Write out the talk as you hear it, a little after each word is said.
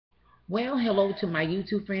Well, hello to my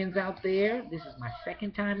YouTube friends out there. This is my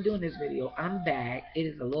second time doing this video. I'm back. It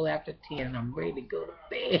is a little after 10. I'm ready to go to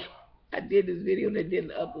bed. I did this video and it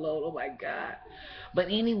didn't upload. Oh my God. But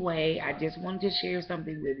anyway, I just wanted to share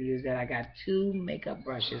something with you that I got two makeup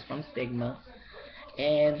brushes from Stigma.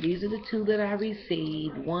 And these are the two that I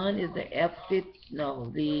received. One is the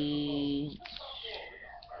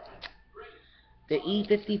the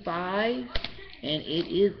E55, and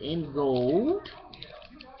it is in gold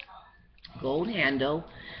handle.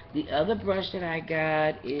 The other brush that I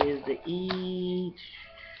got is the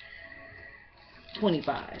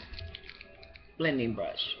E25 blending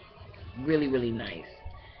brush. Really, really nice.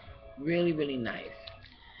 Really, really nice.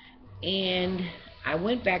 And I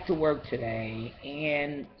went back to work today,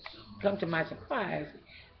 and come to my surprise,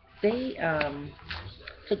 they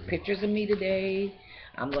took pictures of me today.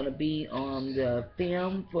 I'm going to be on the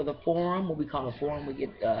film for the forum, what we call a forum. We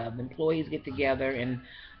get the employees get together and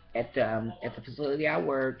at the facility I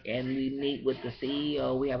work, and we meet with the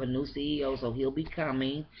CEO. We have a new CEO, so he'll be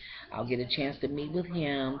coming. I'll get a chance to meet with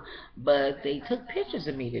him. But they took pictures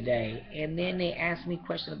of me today, and then they asked me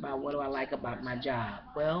questions about what do I like about my job.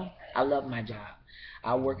 Well, I love my job.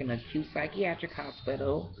 I work in an acute psychiatric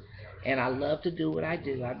hospital, and I love to do what I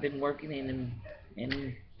do. I've been working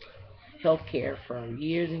in healthcare for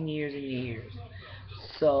years and years and years.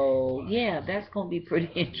 So yeah, that's gonna be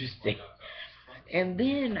pretty interesting. And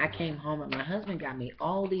then I came home and my husband got me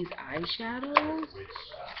all these eyeshadows,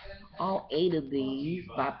 all 8 of these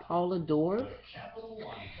by Paula Dort.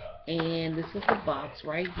 And this is the box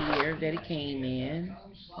right here that it came in,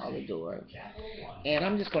 Paula Dort. And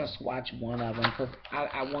I'm just going to swatch one of them because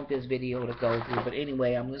I want this video to go through. But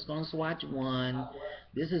anyway, I'm just going to swatch one.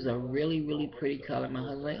 This is a really, really pretty color. My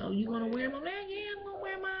husband's like, oh, you going to wear them? Yeah, I'm going to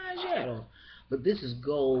wear my eyeshadow. But this is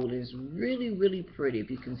gold. It's really, really pretty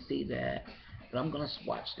if you can see that. But I'm going to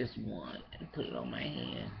swatch this one and put it on my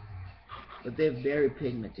hand. But they're very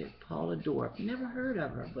pigmented. Paula Dort. Never heard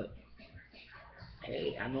of her, but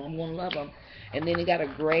hey, I know I'm going to love them. And then it got a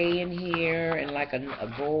gray in here and like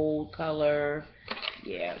a gold color.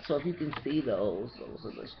 Yeah, so if you can see those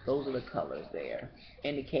are the colors there.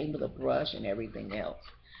 And it came with a brush and everything else.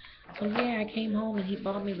 So yeah, I came home and he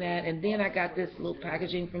bought me that. And then I got this little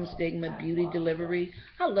packaging from Stigma Beauty Delivery.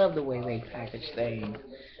 I love the way they package things.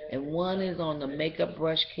 And one is on the makeup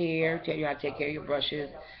brush care, tell you how to take care of your brushes.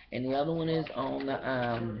 And the other one is on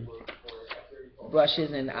the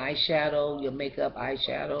brushes and eyeshadow, your makeup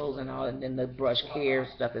eyeshadows and all, and then the brush care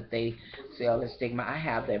stuff that they sell at Stigma. I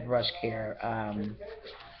have that brush care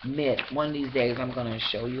mitt. One of these days I'm going to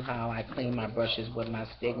show you how I clean my brushes with my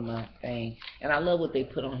Stigma thing. And I love what they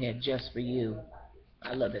put on here, just for you.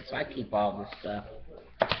 I love it. So I keep all this stuff.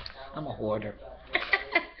 I'm a hoarder.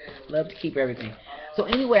 Love to keep everything. So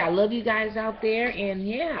anyway, I love you guys out there, and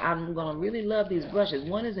yeah, I'm gonna really love these brushes.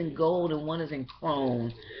 One is in gold and one is in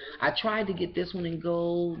chrome. I tried to get this one in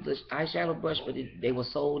gold, the eyeshadow brush, but they were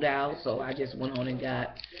sold out, so I just went on and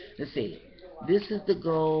got, let's see, this is the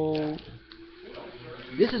gold,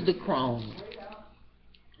 this is the chrome.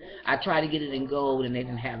 I tried to get it in gold and they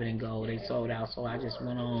didn't have it in gold. They sold out, so I just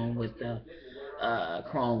went on with the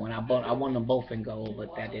chrome one. I wanted them both in gold,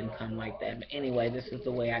 but that didn't come like that. But anyway, this is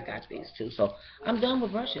the way I got these two. So I'm done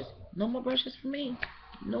with brushes. No more brushes for me.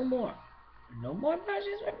 No more. No more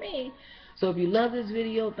brushes for me. So if you love this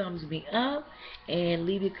video, thumbs me up and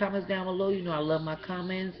leave your comments down below. You know I love my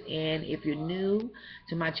comments. And if you're new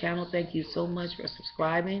to my channel, thank you so much for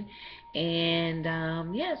subscribing.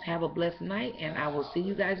 And yes, have a blessed night, and I will see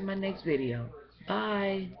you guys in my next video.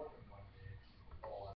 Bye.